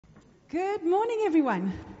Good morning,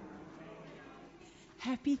 everyone.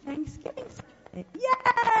 Happy Thanksgiving. Yay!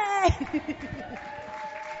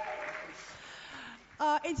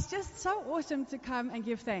 It's just so awesome to come and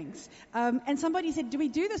give thanks. And somebody said, do we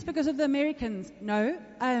do this because of the Americans? No.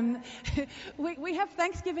 We have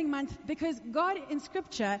Thanksgiving month because God in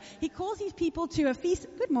Scripture, He calls His people to a feast.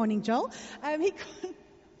 Good morning, Joel.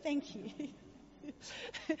 Thank you.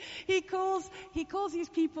 He calls his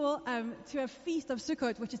people to a feast of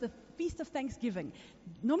Sukkot, which is the feast of Thanksgiving.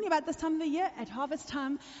 Normally about this time of the year, at harvest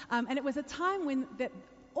time, and it was a time when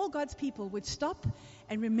all God's people would stop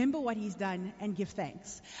and remember what He's done and give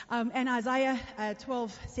thanks. And Isaiah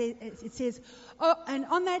 12 says, "Oh, and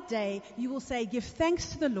on that day you will say, give thanks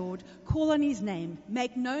to the Lord, call on His name,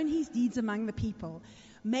 make known His deeds among the people,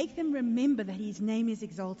 make them remember that His name is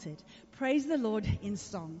exalted. Praise the Lord in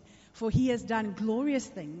song, for He has done glorious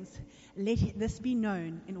things. Let this be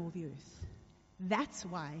known in all the earth." That's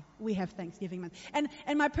why we have Thanksgiving month.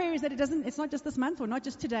 And my prayer is that it's not just this month or not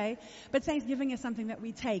just today, but Thanksgiving is something that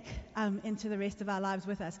we take into the rest of our lives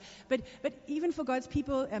with us. But even for God's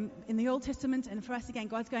people in the Old Testament and for us again,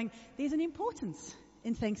 God's going, there's an importance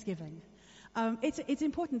in Thanksgiving. It's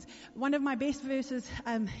important. One of my best verses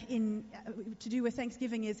to do with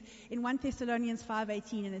Thanksgiving is in 1 Thessalonians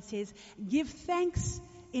 5:18, and it says, "Give thanks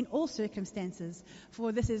in all circumstances,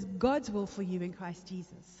 for this is God's will for you in Christ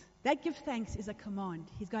Jesus." That give thanks is a command.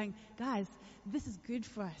 He's going, guys, this is good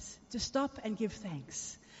for us to stop and give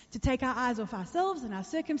thanks, to take our eyes off ourselves and our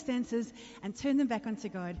circumstances and turn them back onto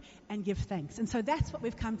God and give thanks. And so that's what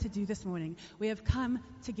we've come to do this morning. We have come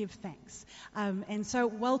to give thanks. And so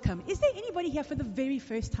welcome. Is there anybody here for the very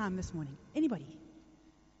first time this morning? Anybody?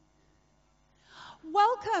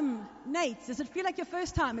 Welcome, Nate. Does it feel like your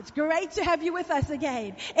first time? It's great to have you with us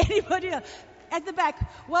again. Anybody else? At the back.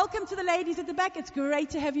 Welcome to the ladies at the back. It's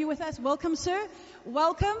great to have you with us. Welcome, sir.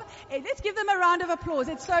 Welcome. Let's give them a round of applause.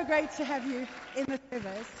 It's so great to have you in the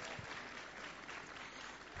service.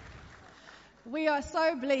 We are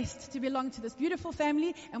so blessed to belong to this beautiful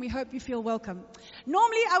family, and we hope you feel welcome.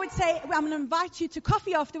 Normally, I would say, I'm going to invite you to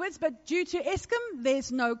coffee afterwards, but due to Eskom,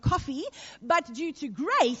 there's no coffee. But due to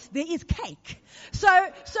grace, there is cake. So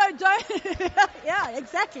don't, yeah,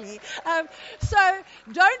 exactly. So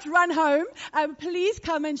don't run home. Please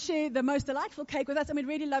come and share the most delightful cake with us, and we'd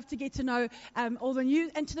really love to get to know all the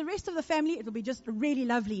new, and to the rest of the family, it'll be just really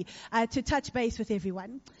lovely to touch base with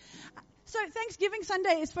everyone. So Thanksgiving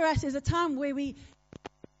Sunday is for us is a time where we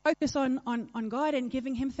focus on God and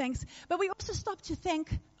giving Him thanks, but we also stop to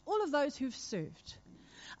thank all of those who've served.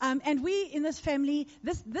 And we in this family,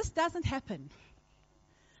 this doesn't happen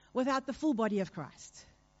without the full body of Christ.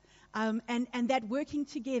 And that working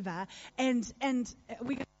together, and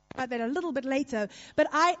we're going to talk about that a little bit later, but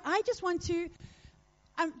I just want to.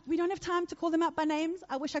 We don't have time to call them out by names.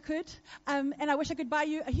 I wish I could. And I wish I could buy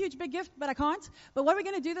you a huge big gift, but I can't. But what we're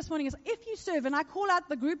going to do this morning is, if you serve, and I call out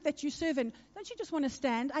the group that you serve in, don't you just want to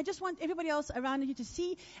stand? I just want everybody else around you to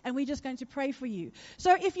see, and we're just going to pray for you.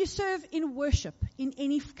 So if you serve in worship, in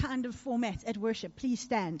any kind of format at worship, please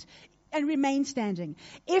stand. And remain standing.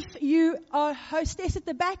 If you are hostess at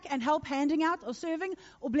the back and help handing out or serving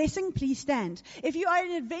or blessing, please stand. If you are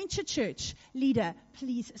an adventure church leader,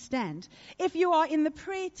 please stand. If you are in the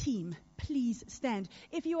prayer team, please stand.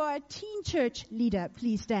 If you are a teen church leader,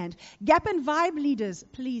 please stand. Gap and Vibe leaders,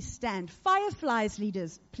 please stand. Fireflies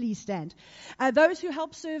leaders, please stand. Those who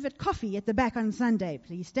help serve at coffee at the back on Sunday,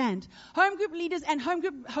 please stand. Home group leaders and home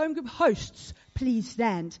group hosts, please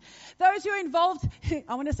stand. Those who are involved,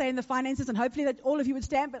 I want to say in the finances, and hopefully that all of you would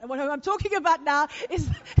stand, but what I'm talking about now is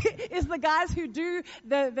the guys who do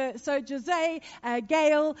so Jose,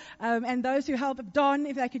 Gail, and those who help, Don,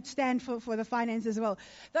 if they could stand for the finance as well.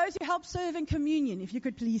 Those who help serve in communion, if you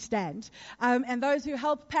could please stand. And those who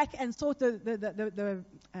help pack and sort the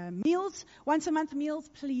meals, once a month meals,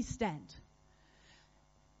 please stand.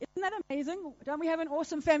 Isn't that amazing? Don't we have an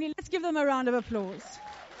awesome family? Let's give them a round of applause.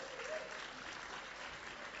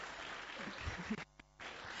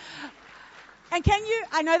 And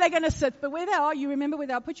I know they're going to sit, but where they are, you remember where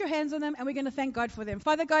they are, put your hands on them, and we're going to thank God for them.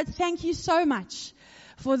 Father God, thank you so much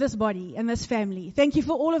for this body and this family. Thank you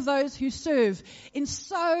for all of those who serve in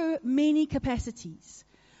so many capacities.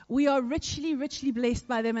 We are richly, richly blessed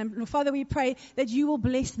by them. And Father, we pray that you will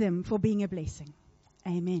bless them for being a blessing.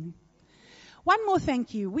 Amen. One more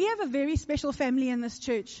thank you. We have a very special family in this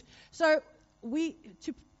church. So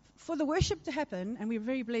for the worship to happen, and we're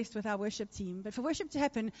very blessed with our worship team, but for worship to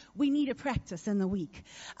happen, we need a practice in the week.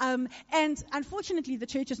 And unfortunately, the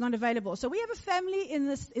church is not available. So we have a family in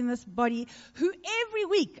this body who every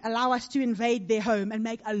week allow us to invade their home and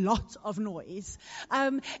make a lot of noise.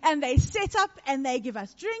 And they set up and they give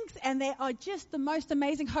us drinks, and they are just the most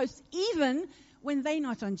amazing hosts, even when they're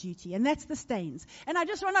not on duty. And that's the Stains. And I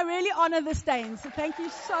just want to really honor the Stains. So thank you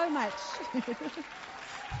so much.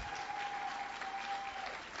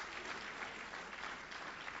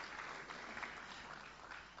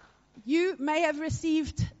 You may have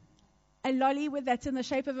received a lolly that's in the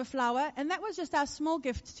shape of a flower, and that was just our small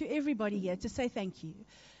gift to everybody here to say thank you.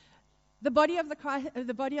 The body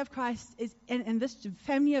of Christ is, and this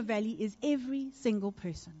family of Valley is every single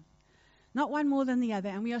person. Not one more than the other,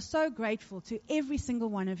 and we are so grateful to every single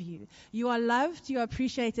one of you. You are loved, you are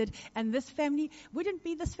appreciated, and this family wouldn't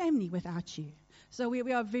be this family without you. So we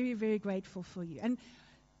are very, very grateful for you. And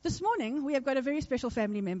this morning, we have got a very special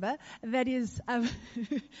family member that is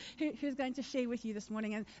who's going to share with you this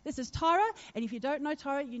morning. And this is Tara. And if you don't know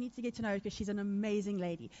Tara, you need to get to know her because she's an amazing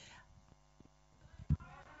lady.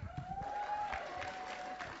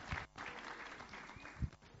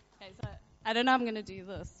 Okay, so I don't know I'm going to do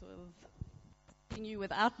this with seeing you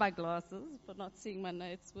without my glasses, but not seeing my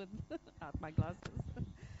notes without my glasses.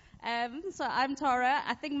 So I'm Tara.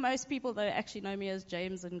 I think most people, though, actually know me as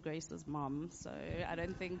James and Grace's mom. So I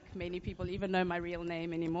don't think many people even know my real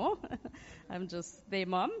name anymore. I'm just their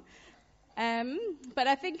mom. But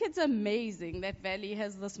I think it's amazing that Valley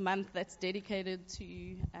has this month that's dedicated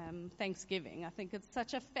to Thanksgiving. I think it's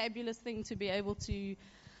such a fabulous thing to be able to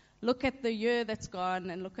look at the year that's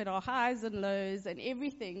gone and look at our highs and lows and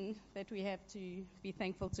everything that we have to be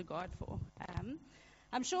thankful to God for.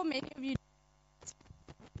 I'm sure many of you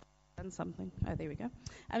something. Oh, there we go.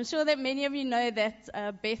 I'm sure that many of you know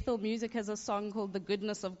that Bethel Music has a song called The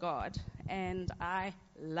Goodness of God, and I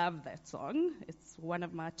love that song. It's one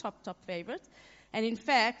of my top favorites. And in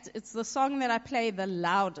fact, it's the song that I play the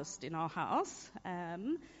loudest in our house,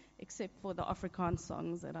 except for the Afrikaans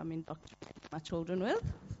songs that I'm indoctrinating my children with.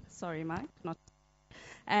 Sorry, Mike. Not.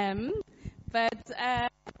 But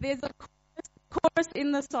there's a chorus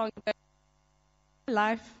in the song that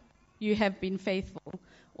life you have been faithful.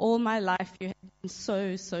 All my life you have been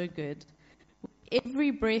so good. With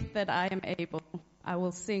every breath that I am able, I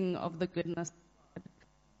will sing of the goodness of God.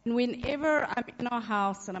 And whenever I'm in our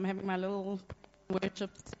house and I'm having my little worship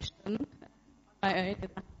session,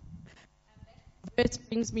 it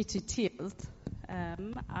brings me to tears.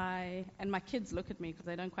 And my kids look at me because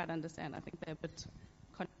they don't quite understand. I think they're a bit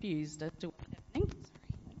confused as to what's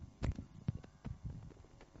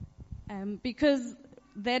happening. Because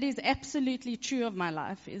that is absolutely true of my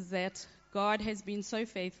life, is that God has been so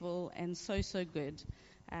faithful and so good.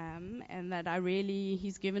 And that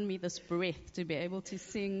He's given me this breath to be able to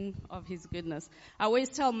sing of His goodness. I always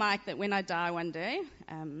tell Mike that when I die one day,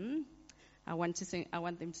 I want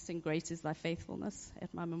them to sing Great is Thy Faithfulness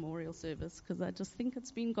at my memorial service, because I just think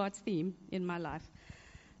it's been God's theme in my life.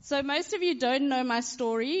 So most of you don't know my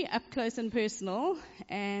story up close and personal,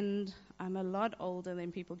 and I'm a lot older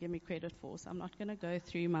than people give me credit for, so I'm not going to go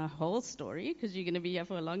through my whole story because you're going to be here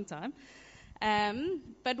for a long time.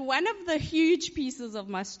 But one of the huge pieces of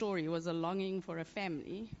my story was a longing for a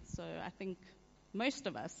family. So I think most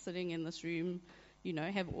of us sitting in this room,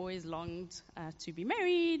 have always longed to be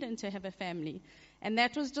married and to have a family. And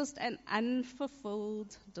that was just an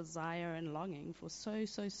unfulfilled desire and longing for so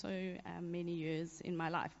many years in my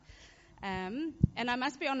life. And I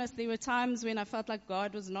must be honest, there were times when I felt like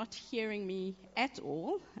God was not hearing me at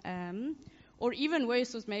all, or even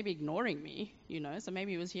worse, was maybe ignoring me, so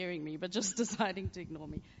maybe He was hearing me, but just deciding to ignore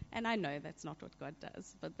me. And I know that's not what God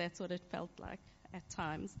does, but that's what it felt like at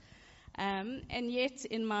times. And yet,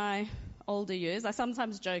 in my older years, I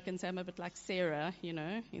sometimes joke and say I'm a bit like Sarah, in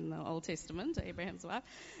the Old Testament, Abraham's wife.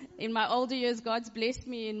 In my older years, God's blessed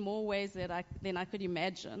me in more ways than I could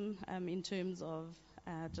imagine, in terms of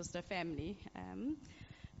just a family.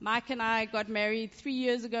 Mike and I got married 3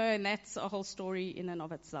 years ago, and that's a whole story in and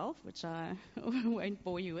of itself, which I won't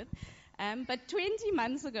bore you with. But 20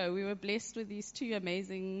 months ago, we were blessed with these two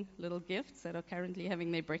amazing little gifts that are currently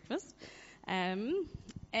having their breakfast.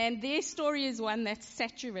 And their story is one that's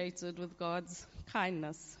saturated with God's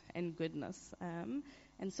kindness and goodness.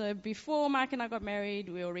 And so before Mike and I got married,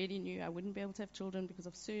 we already knew I wouldn't be able to have children because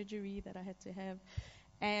of surgery that I had to have.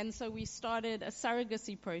 And so we started a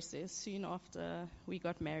surrogacy process soon after we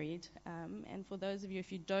got married. And for those of you,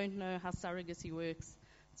 if you don't know how surrogacy works,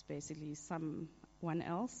 it's basically someone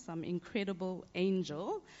else, some incredible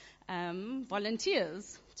angel,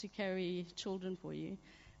 volunteers to carry children for you.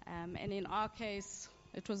 And in our case,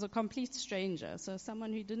 It was a complete stranger, so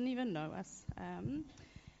someone who didn't even know us.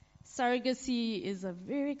 Surrogacy is a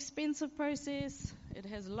very expensive process. It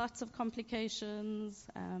has lots of complications.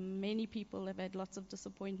 Many people have had lots of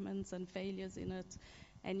disappointments and failures in it.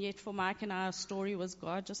 And yet for Mike and I, our story was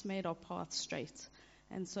God just made our path straight.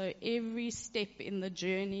 And so every step in the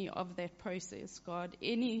journey of that process,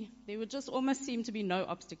 there would just almost seem to be no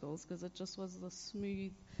obstacles because it just was a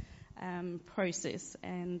smooth process.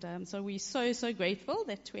 And so we're so, so grateful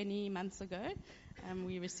that 20 months ago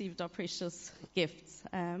we received our precious gifts.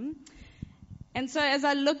 And so as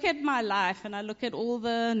I look at my life and I look at all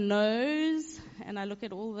the no's and I look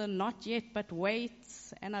at all the not yet but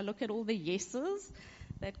waits and I look at all the yeses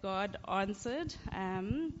that God answered,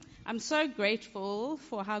 I'm so grateful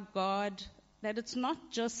for how that it's not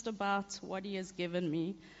just about what He has given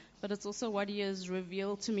me, but it's also what He has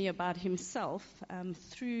revealed to me about Himself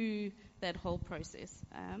through that whole process.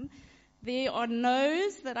 There are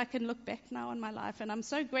no's that I can look back now on my life, and I'm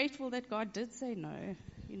so grateful that God did say no.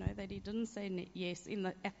 That He didn't say yes.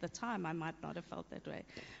 At the time, I might not have felt that way.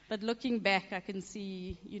 But looking back, I can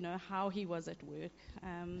see, how He was at work.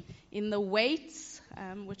 In the waits,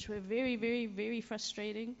 which were very, very, very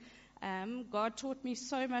frustrating, God taught me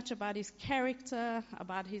so much about His character,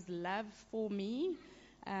 about His love for me,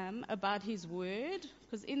 about His word.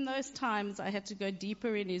 Because in those times, I had to go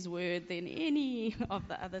deeper in His word than any of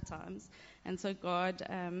the other times. And so God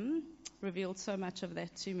revealed so much of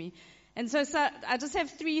that to me. And so I just have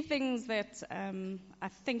 3 things that I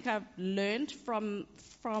think I've learned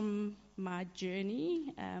from my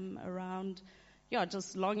journey around,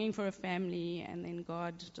 just longing for a family and then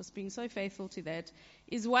God just being so faithful to that,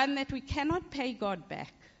 is one, that we cannot pay God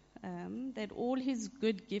back, that all His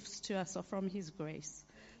good gifts to us are from His grace.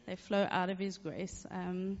 They flow out of His grace.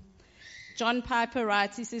 John Piper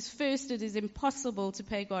writes, he says, first, it is impossible to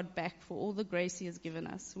pay God back for all the grace He has given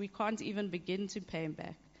us. We can't even begin to pay Him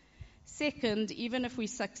back. Second, even if we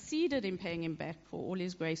succeeded in paying Him back for all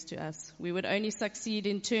His grace to us, we would only succeed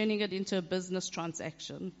in turning it into a business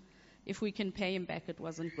transaction. If we can pay Him back, it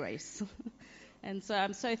wasn't grace. And so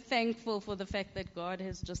I'm so thankful for the fact that God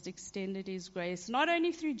has just extended His grace, not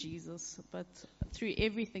only through Jesus, but through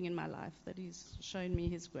everything in my life, that He's shown me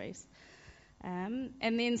His grace. And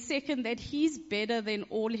then second, that He's better than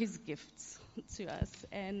all His gifts to us.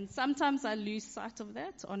 And sometimes I lose sight of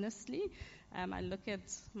that, honestly. I look at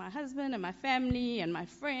my husband and my family and my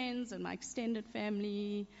friends and my extended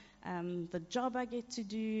family, the job I get to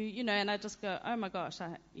do, and I just go, oh my gosh,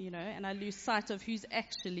 and I lose sight of who's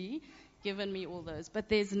actually given me all those. But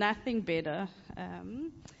there's nothing better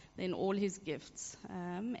than all His gifts.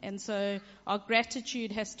 And so our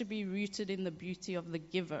gratitude has to be rooted in the beauty of the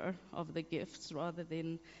giver of the gifts rather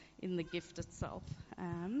than in the gift itself.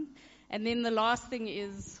 And then the last thing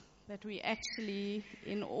is that we actually,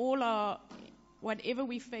 in whatever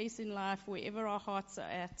we face in life, wherever our hearts are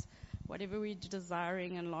at, whatever we're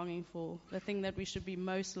desiring and longing for, the thing that we should be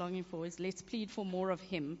most longing for is let's plead for more of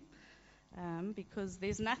Him. Because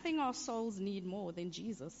there's nothing our souls need more than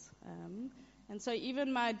Jesus. And so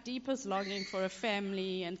even my deepest longing for a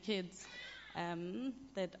family and kids,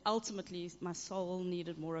 that ultimately my soul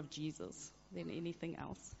needed more of Jesus than anything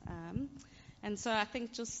else. And so I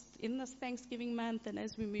think just in this Thanksgiving month and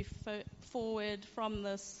as we move forward from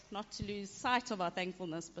this, not to lose sight of our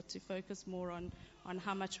thankfulness, but to focus more on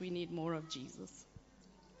how much we need more of Jesus.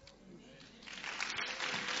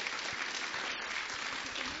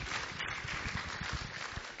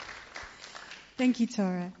 Thank you,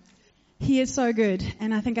 Tara. He is so good.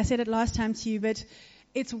 And I think I said it last time to you, but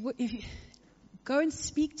go and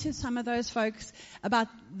speak to some of those folks about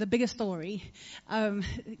the bigger story.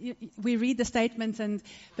 We read the statements,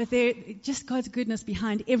 but there just God's goodness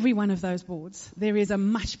behind every one of those boards. There is a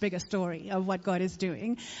much bigger story of what God is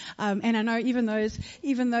doing. And I know even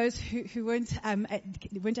those who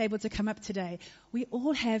weren't able to come up today, we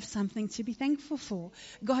all have something to be thankful for.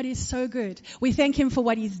 God is so good. We thank Him for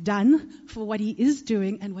what He's done, for what He is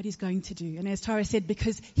doing, and what He's going to do. And as Tara said,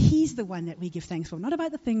 because He's the one that we give thanks for, not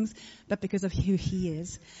about the things, but because of who He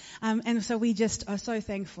is. And so we just are so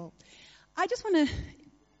thankful. I just want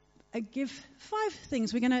to give 5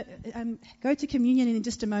 things. We're going to go to communion in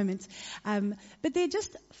just a moment. But they're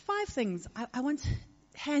just 5 things. I want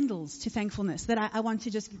handles to thankfulness that I want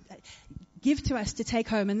to just give to us to take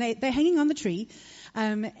home. And they're hanging on the tree.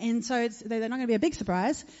 And so they're not going to be a big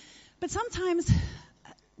surprise. But sometimes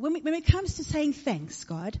when it comes to saying thanks,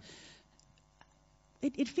 God,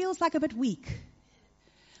 it feels like a bit weak.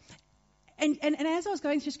 And as I was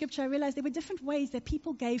going through scripture, I realized there were different ways that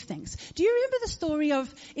people gave thanks. Do you remember the story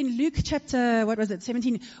of, in Luke chapter,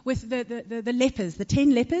 17, with the lepers, the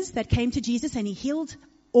 10 lepers that came to Jesus and he healed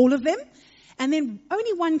all of them? And then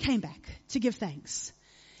only one came back to give thanks.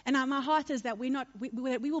 And my heart is that we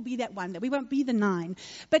will be that one, that we won't be the 9.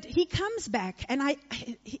 But he comes back, and I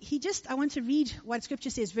want to read what scripture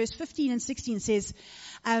says. Verse 15 and 16 says,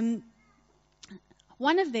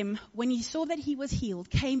 one of them, when he saw that he was healed,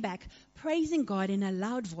 came back praising God in a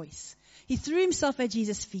loud voice. He threw himself at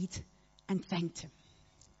Jesus' feet and thanked him.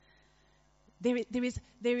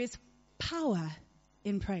 There is power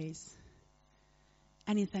in praise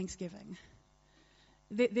and in thanksgiving.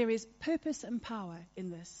 There is purpose and power in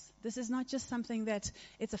this. This is not just something that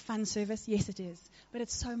it's a fun service. Yes, it is. But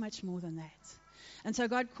it's so much more than that. And so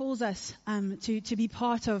God calls us to be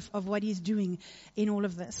part of what he's doing in all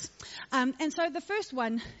of this. And so the first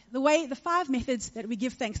one, the 5 methods that we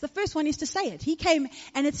give thanks, the first one is to say it. He came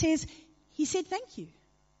and it says, he said thank you.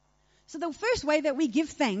 So the first way that we give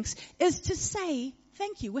thanks is to say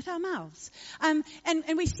thank you with our mouths. And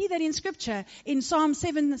we see that in scripture. In Psalm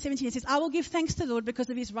 7:17 it says, I will give thanks to the Lord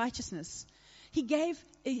because of his righteousness.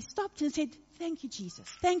 He stopped and said, thank you, Jesus.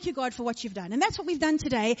 Thank you, God, for what you've done. And that's what we've done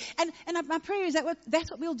today. And my prayer is that that's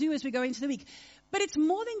what we'll do as we go into the week. But it's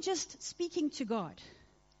more than just speaking to God.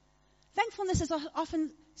 Thankfulness is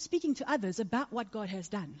often speaking to others about what God has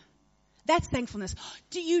done. That's thankfulness.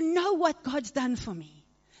 Do you know what God's done for me?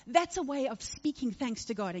 That's a way of speaking thanks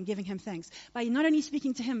to God and giving him thanks. By not only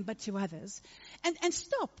speaking to him, but to others. And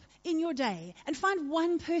stop in your day and find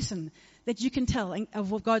one person that you can tell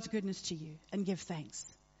of God's goodness to you and give thanks.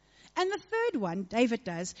 And the third one, David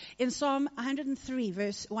does, in Psalm 103,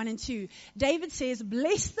 verse 1 and 2. David says,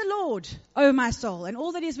 bless the Lord, O my soul, and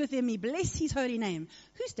all that is within me. Bless his holy name.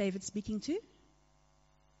 Who's David speaking to?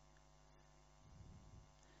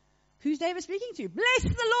 Who's David speaking to? Bless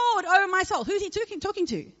the Lord, oh my soul. Who's he talking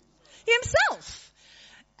to? Himself.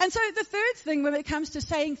 And so the third thing when it comes to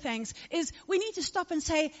saying thanks is we need to stop and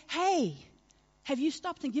say, hey, have you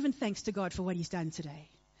stopped and given thanks to God for what he's done today?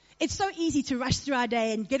 It's so easy to rush through our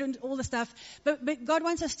day and get into all the stuff, but God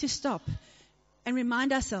wants us to stop and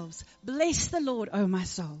remind ourselves, bless the Lord, oh my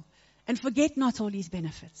soul, and forget not all his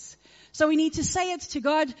benefits. So we need to say it to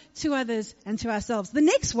God, to others, and to ourselves. The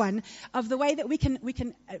next one of the way that we can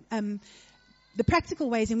the practical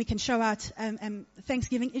ways in we can show out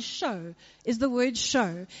thanksgiving is the word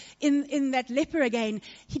show. In that leper again,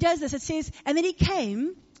 he does this. It says, and then he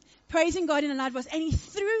came, praising God in a loud voice, and he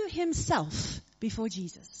threw himself before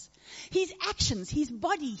Jesus. His actions, his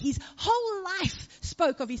body, his whole life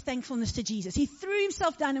spoke of his thankfulness to Jesus. He threw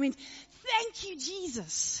himself down and went, thank you,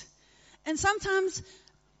 Jesus. And sometimes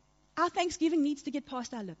our thanksgiving needs to get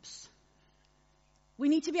past our lips. We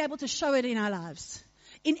need to be able to show it in our lives,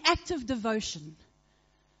 in active devotion.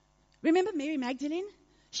 Remember Mary Magdalene?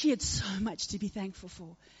 She had so much to be thankful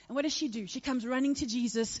for. And what does she do? She comes running to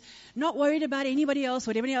Jesus, not worried about anybody else,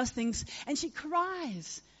 what anybody else thinks, and she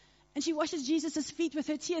cries. And she washes Jesus' feet with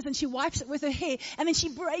her tears, and she wipes it with her hair, and then she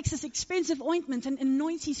breaks this expensive ointment and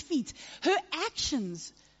anoints his feet. Her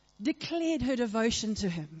actions declared her devotion to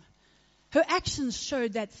him. Her actions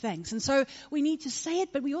showed that thanks. And so we need to say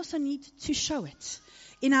it, but we also need to show it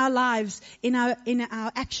in our lives, in our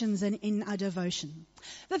actions, and in our devotion.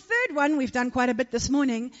 The third one, we've done quite a bit this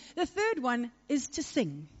morning. The third one is to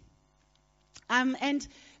sing. And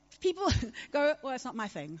people go, well, it's not my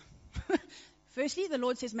thing. Firstly, the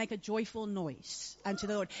Lord says, make a joyful noise unto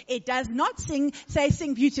the Lord. It does not say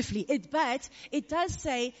sing beautifully, but it does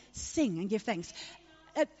say sing and give thanks.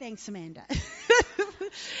 Thanks, Amanda.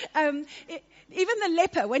 Even the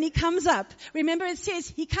leper, when he comes up, remember it says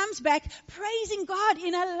he comes back praising God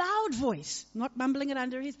in a loud voice, not mumbling it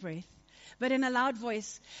under his breath, but in a loud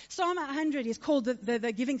voice. Psalm 100 is called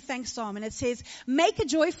the giving thanks psalm, and it says, make a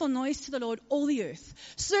joyful noise to the Lord, all the earth.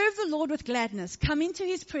 Serve the Lord with gladness. Come into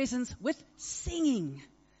his presence with singing.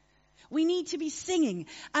 We need to be singing.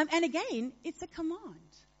 And again, it's a command.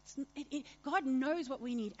 God knows what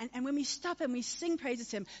we need. And when we stop and we sing praises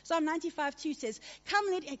to him, Psalm 95:2 says,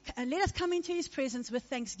 let us come into his presence with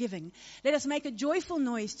thanksgiving. Let us make a joyful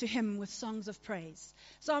noise to him with songs of praise.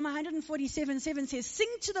 Psalm 147:7 says,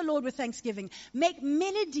 sing to the Lord with thanksgiving. Make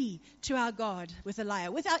melody to our God with a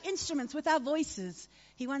lyre, with our instruments, with our voices.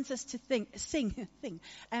 He wants us to sing,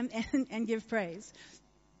 and give praise.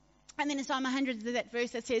 And then in Psalm 100, that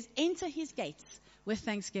verse that says, enter his gates with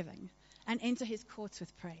thanksgiving and enter his courts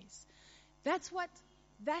with praise. That's what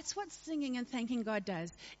singing and thanking God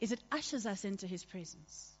does, is it ushers us into his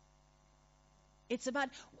presence. It's about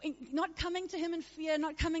not coming to Him in fear,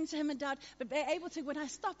 not coming to Him in doubt, but being able to, when I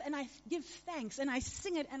stop and I give thanks and I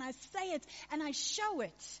sing it and I say it and I show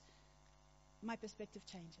it, my perspective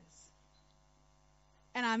changes.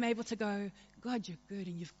 And I'm able to go, God, you're good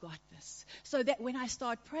and you've got this. So that when I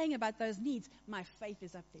start praying about those needs, my faith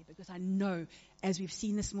is up there because I know, as we've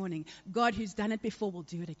seen this morning, God who's done it before will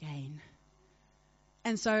do it again.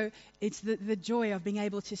 And so it's the joy of being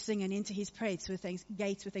able to sing and enter His gates with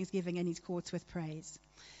thanksgiving and His courts with praise.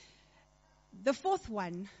 The fourth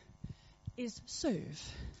one is serve.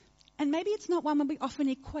 And maybe it's not one that we often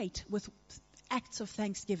equate with acts of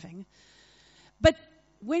thanksgiving. But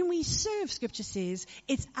when we serve, Scripture says,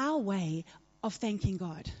 it's our way of thanking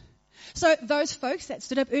God. So those folks that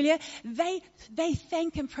stood up earlier, they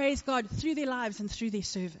thank and praise God through their lives and through their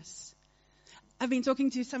service. I've been talking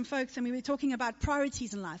to some folks and we were talking about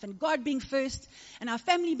priorities in life and God being first and our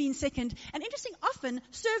family being second. And interesting, often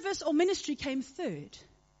service or ministry came third.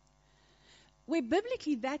 Where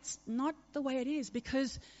biblically that's not the way it is,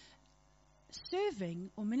 because serving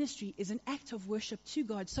or ministry is an act of worship to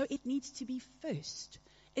God, so it needs to be first.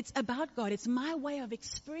 It's about God. It's my way of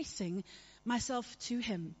expressing myself to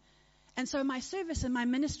Him. And so my service and my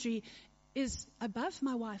ministry is above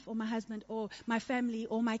my wife or my husband or my family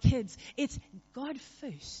or my kids. It's God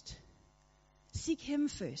first. Seek Him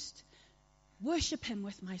first. Worship Him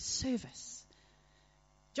with my service.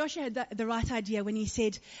 Joshua had the right idea when he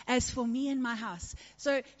said, as for me and my house.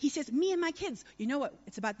 So he says, me and my kids. You know what?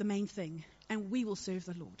 It's about the main thing. And we will serve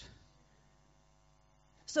the Lord.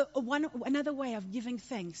 So another way of giving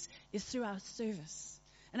thanks is through our service.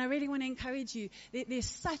 And I really want to encourage you. There's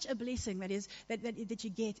such a blessing that you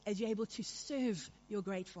get as you're able to serve your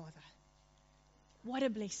great Father. What a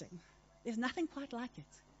blessing. There's nothing quite like it.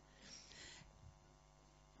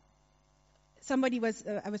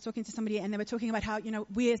 I was talking to somebody and they were talking about how,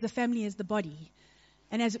 we as the family is the body.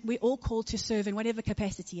 And as we're all called to serve in whatever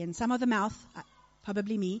capacity. And some of the mouth,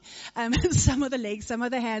 probably me, some of the legs, some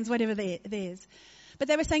of the hands, whatever there is. But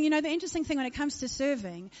they were saying, the interesting thing when it comes to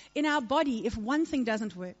serving, in our body, if one thing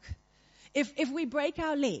doesn't work, if we break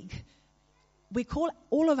our leg, we call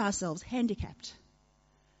all of ourselves handicapped.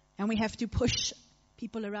 And we have to push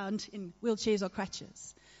people around in wheelchairs or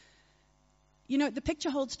crutches. The picture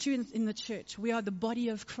holds true in the church. We are the body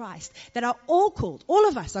of Christ that are all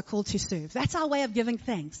of us are called to serve. That's our way of giving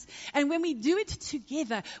thanks. And when we do it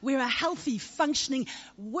together, we're a healthy, functioning,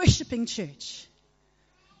 worshiping church.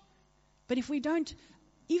 But if we don't,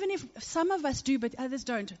 even if some of us do, but others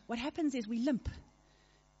don't, what happens is we limp.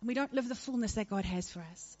 And we don't live the fullness that God has for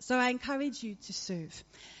us. So I encourage you to serve.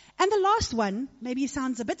 And the last one, maybe it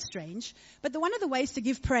sounds a bit strange, but one of the ways to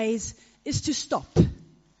give praise is to stop.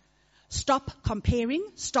 Stop comparing,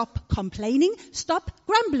 stop complaining, stop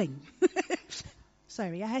grumbling.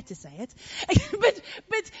 Sorry, I had to say it.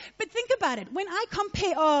 but think about it. When I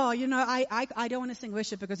compare, I don't want to sing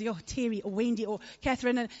worship because you're Terry or Wendy or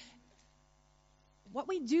Catherine. And what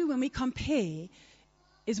we do when we compare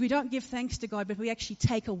is we don't give thanks to God, but we actually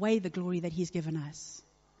take away the glory that He's given us.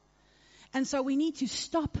 And so we need to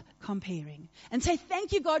stop comparing and say,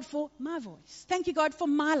 thank you, God, for my voice. Thank you, God, for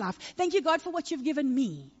my life. Thank you, God, for what you've given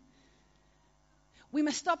me. We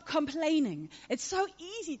must stop complaining. It's so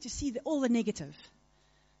easy to see all the negative.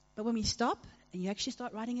 But when we stop and you actually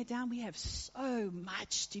start writing it down, we have so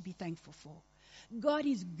much to be thankful for. God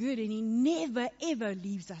is good and He never, ever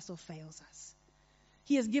leaves us or fails us.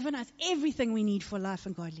 He has given us everything we need for life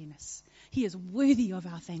and godliness. He is worthy of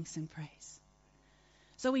our thanks and praise.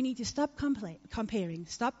 So we need to stop comparing,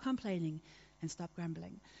 stop complaining, and stop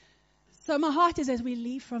grumbling. So my heart is, as we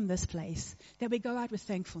leave from this place, that we go out with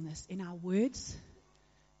thankfulness in our words,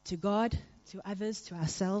 to God, to others, to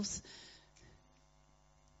ourselves.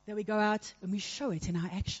 That we go out and we show it in our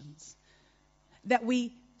actions. That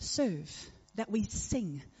we serve, that we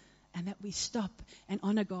sing, and that we stop and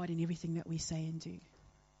honor God in everything that we say and do.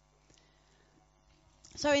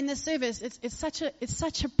 So in this service, it's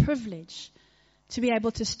such a privilege to be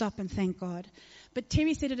able to stop and thank God. But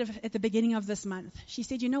Terry said it at the beginning of this month. She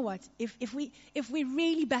said, you know what? If we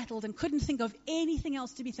really battled and couldn't think of anything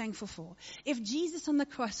else to be thankful for, if Jesus on the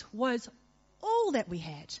cross was all that we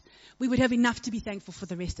had, we would have enough to be thankful for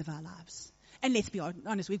the rest of our lives. And let's be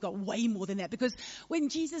honest, we've got way more than that. Because when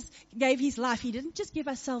Jesus gave His life, He didn't just give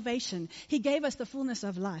us salvation. He gave us the fullness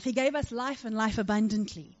of life. He gave us life and life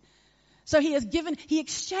abundantly. So He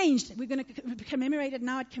exchanged, we're going to commemorate it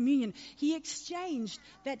now at communion. He exchanged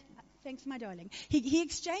that, thanks my darling. He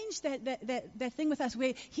exchanged that thing with us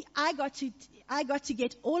where I got to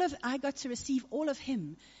receive all of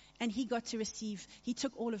Him, and He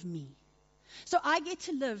took all of me. So I get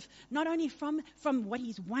to live not only from what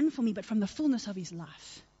He's won for me, but from the fullness of His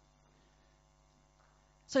life.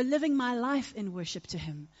 So living my life in worship to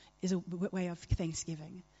Him is a way of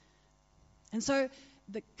thanksgiving. And so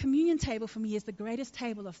the communion table for me is the greatest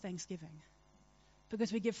table of thanksgiving,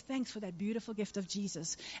 because we give thanks for that beautiful gift of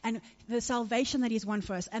Jesus and the salvation that He's won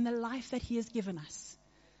for us and the life that He has given us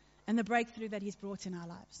and the breakthrough that He's brought in our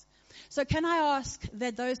lives. So can I ask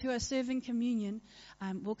that those who are serving communion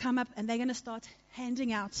will come up, and they're going to start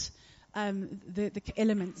handing out the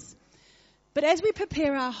elements. But as we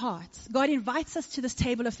prepare our hearts, God invites us to this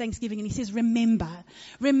table of thanksgiving, and He says,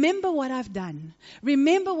 remember what I've done.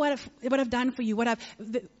 Remember what I've done for you,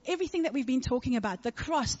 everything that we've been talking about, the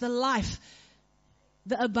cross, the life,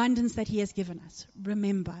 the abundance that He has given us.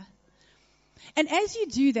 Remember. And as you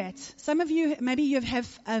do that, some of you, maybe you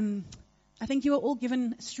have, I think you were all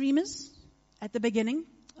given streamers at the beginning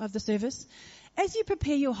of the service. As you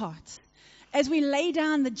prepare your heart, as we lay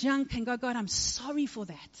down the junk and go, God, I'm sorry for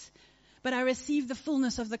that, but I receive the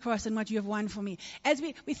fullness of the cross and what you have won for me. As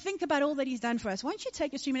we think about all that He's done for us, why don't you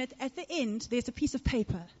take a stream, and at the end, there's a piece of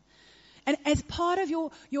paper. And as part of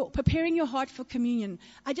your preparing your heart for communion,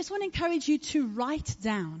 I just want to encourage you to write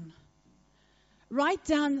down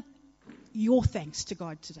your thanks to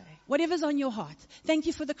God today. Whatever's on your heart. Thank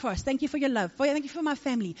you for the cross. Thank you for your love. Thank you for my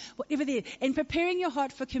family. Whatever there. In preparing your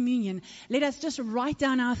heart for communion, let us just write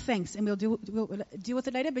down our thanks, and we'll deal with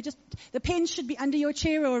it later. But just the pen should be under your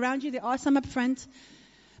chair or around you. There are some up front.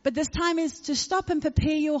 But this time is to stop and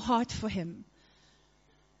prepare your heart for Him.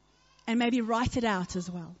 And maybe write it out as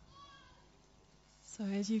well. So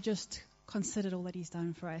as you just considered all that He's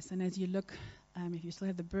done for us, and as you look, if you still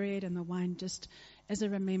have the bread and the wine, just as a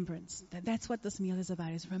remembrance, that's what this meal is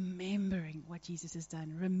about, is remembering what Jesus has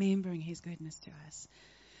done, remembering His goodness to us,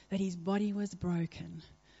 that His body was broken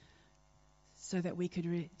so that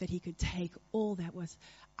that He could take all that was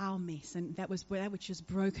our mess, and that which was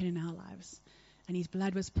broken in our lives, and His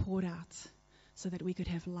blood was poured out so that we could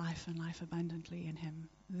have life and life abundantly in Him.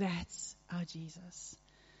 That's our Jesus.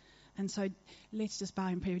 And so let's just bow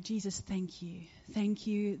in prayer. Jesus, thank you. Thank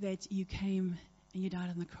you that you came and you died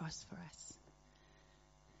on the cross for us.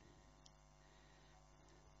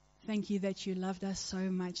 Thank you that you loved us so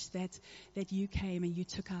much that you came and you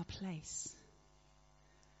took our place.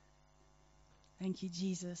 Thank you,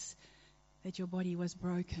 Jesus, that your body was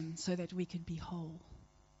broken so that we could be whole.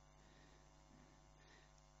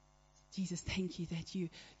 Jesus, thank you that you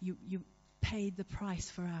paid the price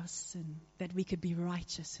for our sin, that we could be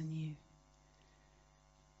righteous in you.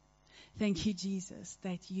 Thank you, Jesus,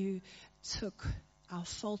 that you took our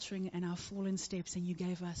faltering and our fallen steps and you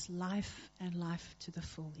gave us life and life to the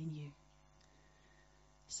full in you.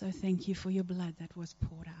 So thank you for your blood that was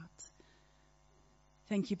poured out.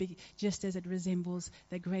 Thank you, just as it resembles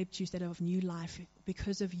the grape juice that of new life,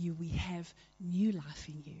 because of you we have new life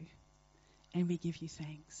in you, and we give you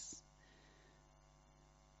thanks.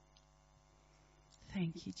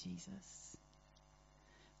 Thank you, Jesus.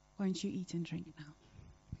 Won't you eat and drink now?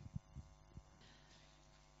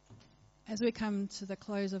 As we come to the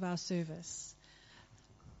close of our service,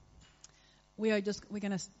 we're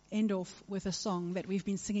going to end off with a song that we've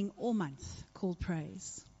been singing all month called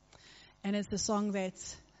Praise. And it's the song that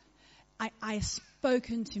I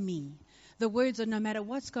spoken to me. The words are, no matter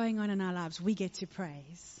what's going on in our lives, we get to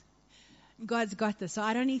praise. God's got this. So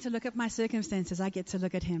I don't need to look at my circumstances. I get to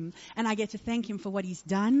look at Him. And I get to thank Him for what He's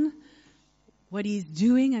done, what He's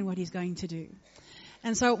doing, and what He's going to do.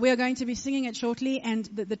 And so we are going to be singing it shortly. And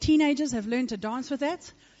the teenagers have learned to dance with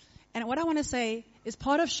that. And what I want to say is,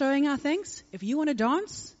 part of showing our thanks, if you want to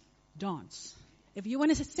dance, dance. If you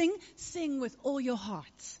want to sing, sing with all your heart.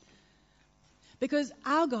 Because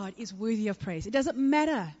our God is worthy of praise. It doesn't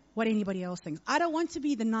matter what anybody else thinks. I don't want to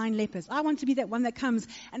be the 9 lepers. I want to be that one that comes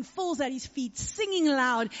and falls at His feet, singing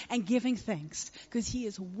loud and giving thanks, because He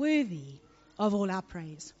is worthy of all our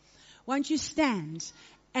praise. Won't you stand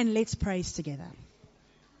and let's praise together?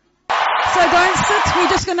 So don't sit. We're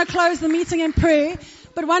just going to close the meeting in prayer.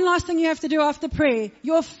 But one last thing you have to do after prayer,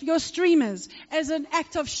 your streamers, as an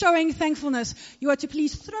act of showing thankfulness, you are to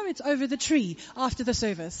please throw it over the tree after the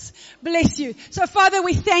service. Bless you. So Father,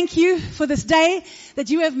 we thank you for this day that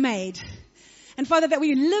you have made. And Father, that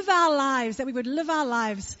we live our lives, that we would live our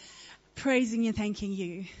lives praising and thanking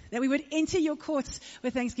you. That we would enter your courts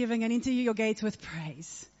with thanksgiving and enter your gates with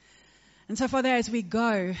praise. And so, Father, as we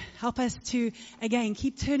go, help us to, again,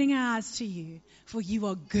 keep turning our eyes to you, for you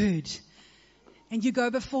are good. And you go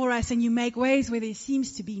before us and you make ways where there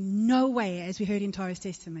seems to be no way, as we heard in Tara's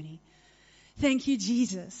testimony. Thank you,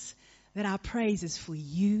 Jesus, that our praise is for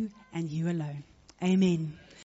you and you alone. Amen.